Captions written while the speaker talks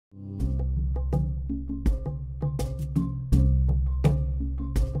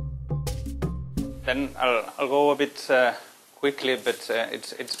then I'll go a bit quickly, but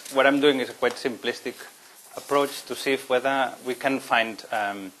it's what I'm doing is a quite simplistic approach to see if whether we can find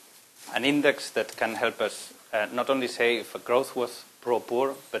an index that can help us not only say if a growth was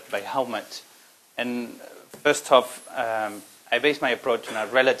pro-poor, but by how much. And first off, I base my approach on a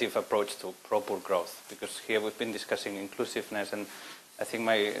relative approach to pro-poor growth, because here we've been discussing inclusiveness, and I think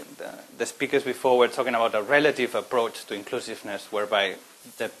the speakers before were talking about a relative approach to inclusiveness, whereby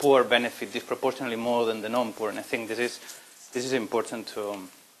the poor benefit disproportionately more than the non-poor, and I think this is important to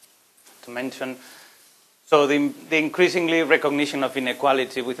mention. So the increasingly recognition of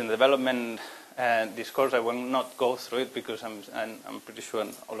inequality within the development discourse, I will not go through it because I'm pretty sure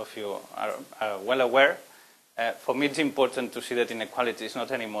all of you are well aware. For me, it's important to see that inequality is not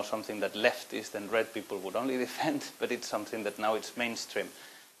anymore something that leftists and red people would only defend, but it's something that now it's mainstream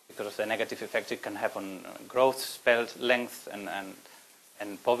because of the negative effect it can have on growth, spell length,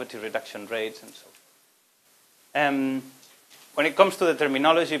 and poverty reduction rates, and so on. When it comes to the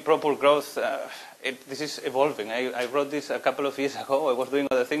terminology, pro-poor growth, this is evolving. I wrote this a couple of years ago. I was doing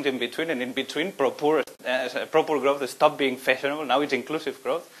other things in between, and in between, pro-poor growth stopped being fashionable. Now it's inclusive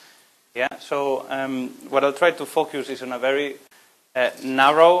growth. Yeah. So what I'll try to focus is on a very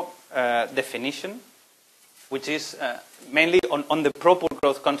narrow definition, which is mainly on the pro-poor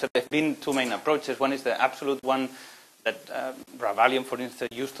growth concept. There have been two main approaches. One is the absolute one that Ravalian, for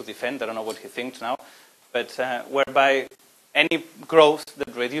instance, used to defend. I don't know what he thinks now, but whereby any growth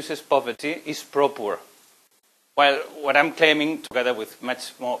that reduces poverty is pro-poor. While what I'm claiming, together with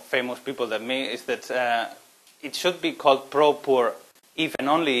much more famous people than me, is that it should be called pro-poor if and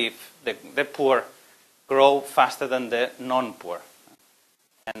only if the poor grow faster than the non-poor.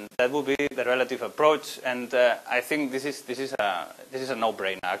 And that would be the relative approach. And I think this is a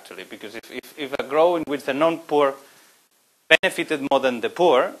no-brainer, actually, because if a grow in which the non-poor benefited more than the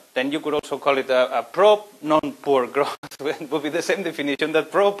poor, then you could also call it a pro-non-poor growth. It would be the same definition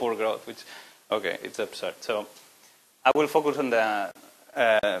that pro-poor growth, which, okay, it's absurd. So I will focus on the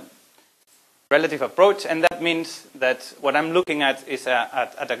relative approach, and that means that what I'm looking at is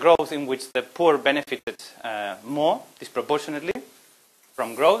at a growth in which the poor benefited more, disproportionately,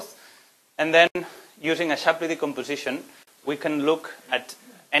 from growth. And then, using a Shapley decomposition, we can look at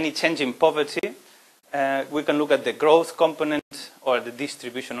any change in poverty. We can look at the growth component or the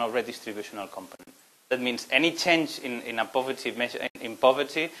distributional or redistributional component. That means any change in a poverty measure, in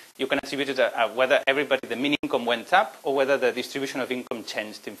poverty, you can attribute it to whether the mean income went up or whether the distribution of income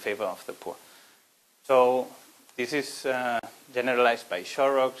changed in favor of the poor. So this is generalized by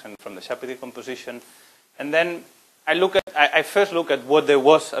Shorrocks and from the Shapley decomposition. And then I first look at what there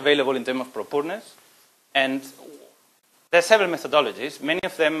was available in terms of pro-poorness, and there are several methodologies. Many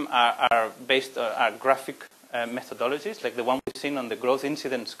of them are based on graphic methodologies, like the one we've seen on the growth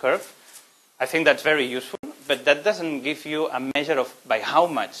incidence curve. I think that's very useful, but that doesn't give you a measure of by how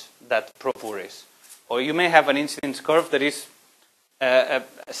much that pro-poor is. Or you may have an incidence curve that is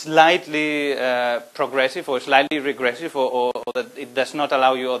slightly progressive or slightly regressive, or that it does not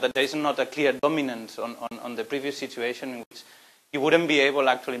allow you, or that there is not a clear dominance on the previous situation, in which you wouldn't be able,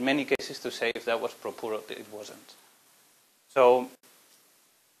 actually, in many cases, to say if that was pro-poor or it wasn't. So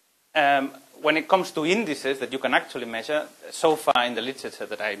when it comes to indices that you can actually measure, so far in the literature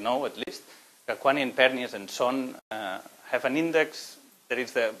that I know, at least, Kakwani, Pernias, and Son have an index that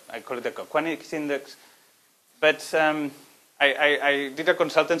is I call it the Kakwani index. But I did a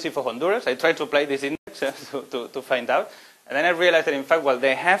consultancy for Honduras. I tried to apply this index to find out. And then I realized that, in fact, well,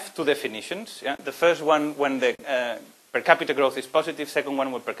 they have two definitions. Yeah? The first one when the per capita growth is positive, second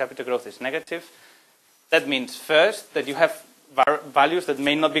one when per capita growth is negative. That means, first, that you have values that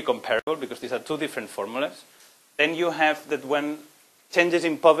may not be comparable, because these are two different formulas. Then you have that when changes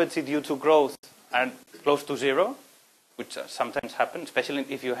in poverty due to growth are close to zero, which sometimes happen, especially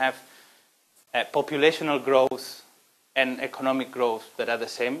if you have populational growth and economic growth that are the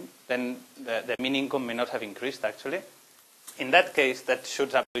same, then the mean income may not have increased, actually. In that case, that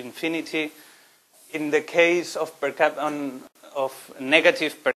shoots up to infinity. In the case of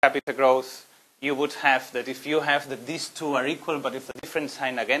negative per capita growth, you would have that if you have that these two are equal, but if the different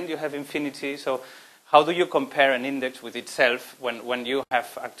sign, again, you have infinity. So how do you compare an index with itself when you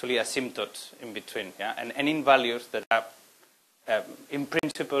have actually asymptotes in between, yeah? And in values that are, in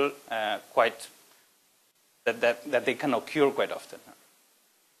principle, quite, that they can occur quite often.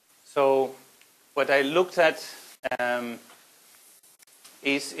 So what I looked at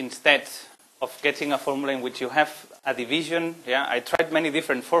is, instead of getting a formula in which you have a division, yeah, I tried many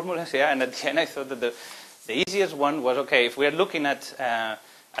different formulas, yeah, and at the end I thought that the easiest one was, okay, if we are looking at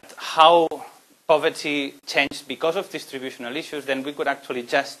how poverty changed because of distributional issues, then we could actually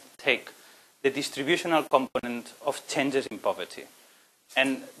just take the distributional component of changes in poverty.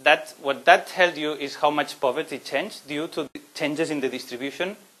 And that, what that tells you is how much poverty changed due to changes in the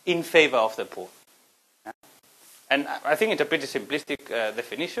distribution in favor of the poor. And I think it's a pretty simplistic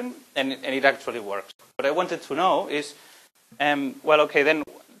definition, and it actually works. What I wanted to know is, well, okay, then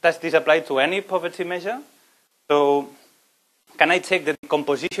does this apply to any poverty measure? So can I take the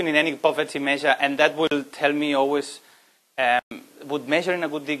composition in any poverty measure, and that will tell me always, would measure in a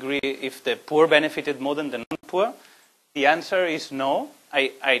good degree if the poor benefited more than the non-poor? The answer is no.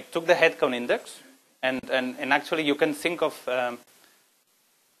 I took the headcount index, and actually you can think of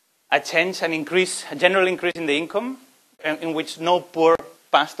a change, an increase, a general increase in the income, in which no poor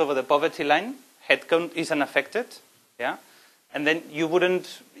passed over the poverty line. Headcount is unaffected, yeah, and then you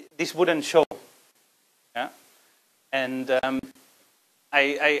wouldn't, this wouldn't show, yeah, and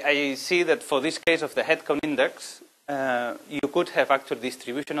I see that for this case of the headcount index, you could have actual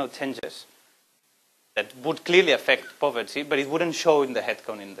distributional changes that would clearly affect poverty, but it wouldn't show in the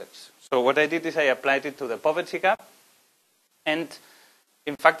headcount index. So what I did is I applied it to the poverty gap, and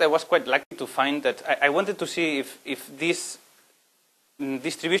in fact I was quite lucky to find that I wanted to see if these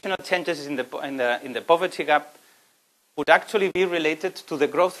distributional changes in the poverty gap would actually be related to the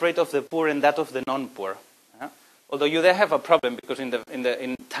growth rate of the poor and that of the non-poor. Although you there have a problem, because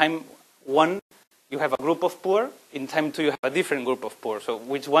in time one you have a group of poor, in time two you have a different group of poor. So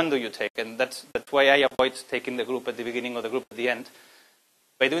which one do you take? And that's why I avoid taking the group at the beginning or the group at the end.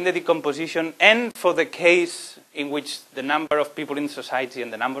 By doing the decomposition, and for the case in which the number of people in society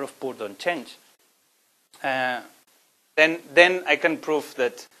and the number of poor don't change, then I can prove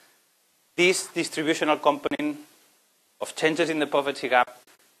that this distributional component of changes in the poverty gap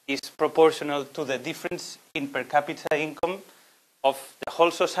is proportional to the difference in per capita income of the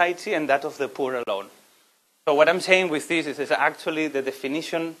whole society and that of the poor alone. So what I'm saying with this is actually the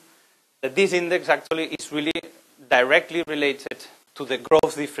definition that this index actually is really directly related to the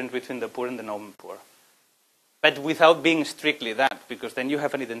growth difference between the poor and the non-poor. But without being strictly that, because then you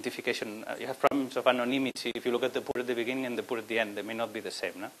have an identification, you have problems of anonymity if you look at the poor at the beginning and the poor at the end. They may not be the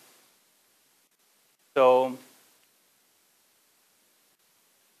same, no? So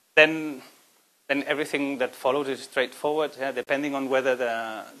then everything that follows is straightforward, yeah? Depending on whether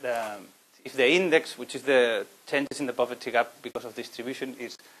if the index, which is the changes in the poverty gap because of distribution,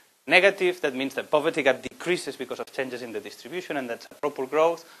 is negative, that means the poverty gap decreases because of changes in the distribution, and that's a pro-poor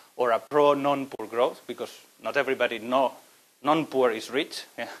growth or a pro-non-poor growth, because not everybody non-poor is rich.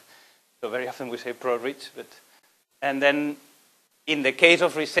 Yeah. So very often we say pro-rich. And then in the case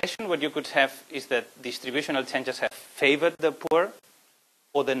of recession, what you could have is that distributional changes have favored the poor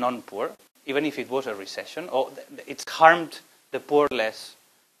or the non-poor, even if it was a recession, or it's harmed the poor less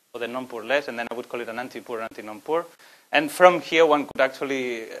or the non-poor less, and then I would call it an anti-poor, anti-non-poor. And from here, one could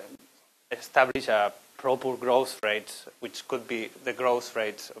actually establish a pro-poor growth rate, which could be the growth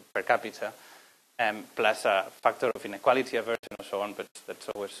rate per capita, plus a factor of inequality aversion or so on, but that's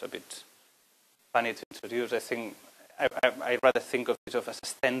always a bit funny to introduce. I think I rather think of it as a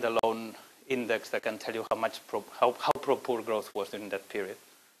standalone index that can tell you how much how pro-poor growth was during that period.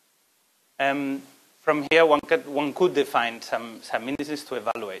 From here, one could define some indices to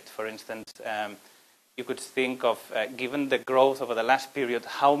evaluate. For instance, you could think of, given the growth over the last period,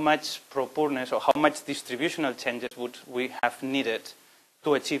 how much pro-poorness or how much distributional changes would we have needed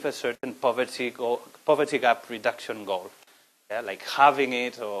to achieve a certain poverty gap reduction goal, yeah? Like halving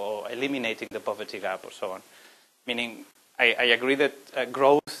it or eliminating the poverty gap or so on. Meaning, I agree that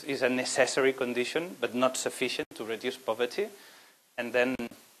growth is a necessary condition, but not sufficient to reduce poverty. And then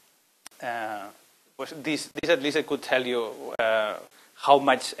this at least I could tell you how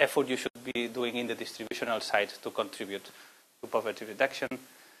much effort you should be doing in the distributional side to contribute to poverty reduction.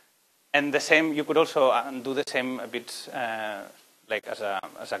 And the same, you could also do the same a bit like as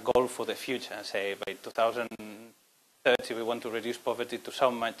a goal for the future. Say by 2030 we want to reduce poverty to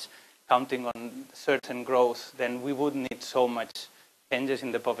so much, counting on certain growth, then we would need so much changes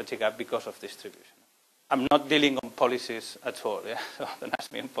in the poverty gap because of distribution. I'm not dealing on policies at all, yeah? So don't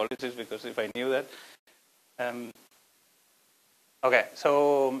ask me on policies, because if I knew that. Okay,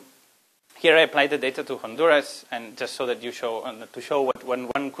 so here I applied the data to Honduras, and just so that you show, to show what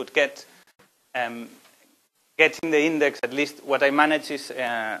one could get, getting the index, at least what I manage is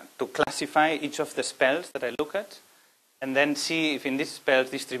to classify each of the spells that I look at, and then see if in these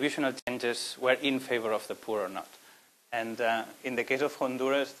spells distributional changes were in favor of the poor or not. And in the case of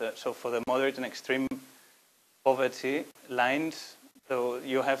Honduras, so for the moderate and extreme poverty lines, so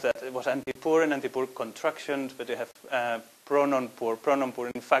you have that it was anti-poor and anti-poor contractions, but you have pro-non-poor. Pro-non-poor,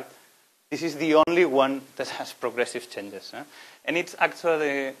 in fact, This is the only one that has progressive changes. And it's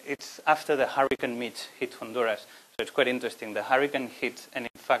actually, it's after the hurricane Mitch hit Honduras. So it's quite interesting. The hurricane hit, and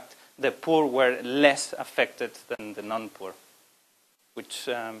in fact, the poor were less affected than the non-poor, which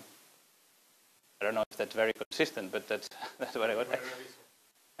I don't know if that's very consistent, but that's what I got.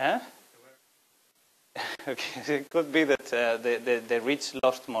 Huh? Okay, so it could be that the rich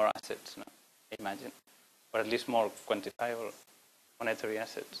lost more assets, no? I imagine, or at least more quantifiable monetary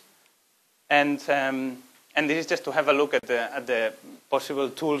assets. And this is just to have a look at the possible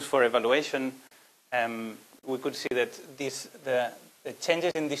tools for evaluation. We could see that the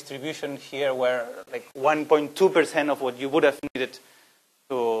changes in distribution here were like 1.2% of what you would have needed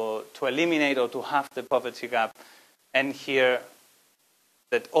to eliminate or to halve the poverty gap. And here,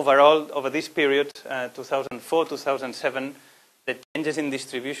 that overall, over this period, 2004, 2007, the changes in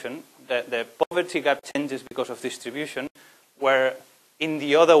distribution, the poverty gap changes because of distribution, were in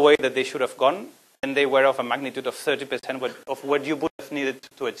the other way that they should have gone, and they were of a magnitude of 30% of what you would have needed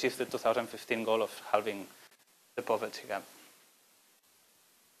to achieve the 2015 goal of halving the poverty gap.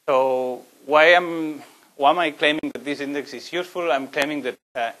 So why am I claiming that this index is useful? I'm claiming that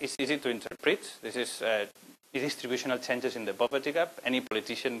it's easy to interpret. This is distributional changes in the poverty gap. Any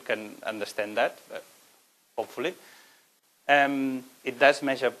politician can understand that, hopefully. It does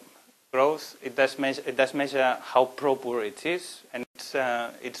measure growth. It does measure how pro-poor it is, and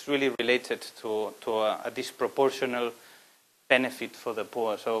it's really related to a disproportional benefit for the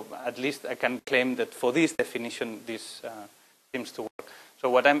poor. So at least I can claim that for this definition, this seems to work. So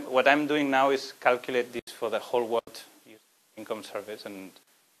what I'm doing now is calculate this for the whole world income surveys, and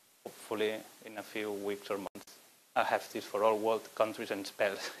hopefully in a few weeks or months I'll have this for all world countries and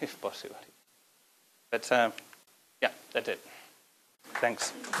spells if possible. But yeah, that's it.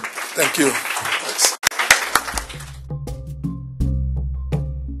 Thanks. Thank you.